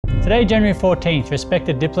Today, January 14th,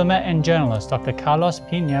 respected diplomat and journalist Dr.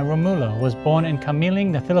 Peña Rómulo was born in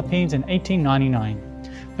Camiling, the Philippines in 1899.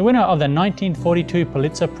 The winner of the 1942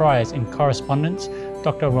 Pulitzer Prize in Correspondence,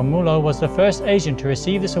 Dr. Rómulo was the first Asian to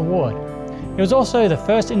receive this award. He was also the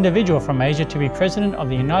first individual from Asia to be President of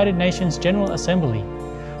the United Nations General Assembly.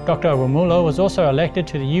 Dr. Rómulo was also elected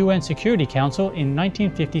to the UN Security Council in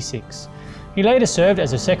 1956. He later served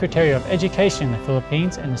as the Secretary of Education in the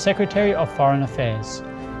Philippines and the Secretary of Foreign Affairs.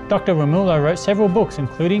 Dr. Rómulo wrote several books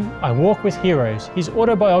including I Walk with Heroes, his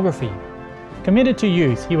autobiography. Committed to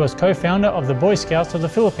youth, he was co-founder of the Boy Scouts of the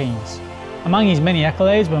Philippines. Among his many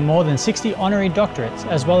accolades were more than 60 honorary doctorates,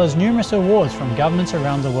 as well as numerous awards from governments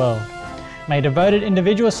around the world. May devoted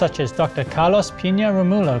individuals such as Dr. Peña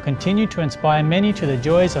Rómulo continue to inspire many to the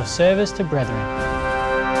joys of service to brethren.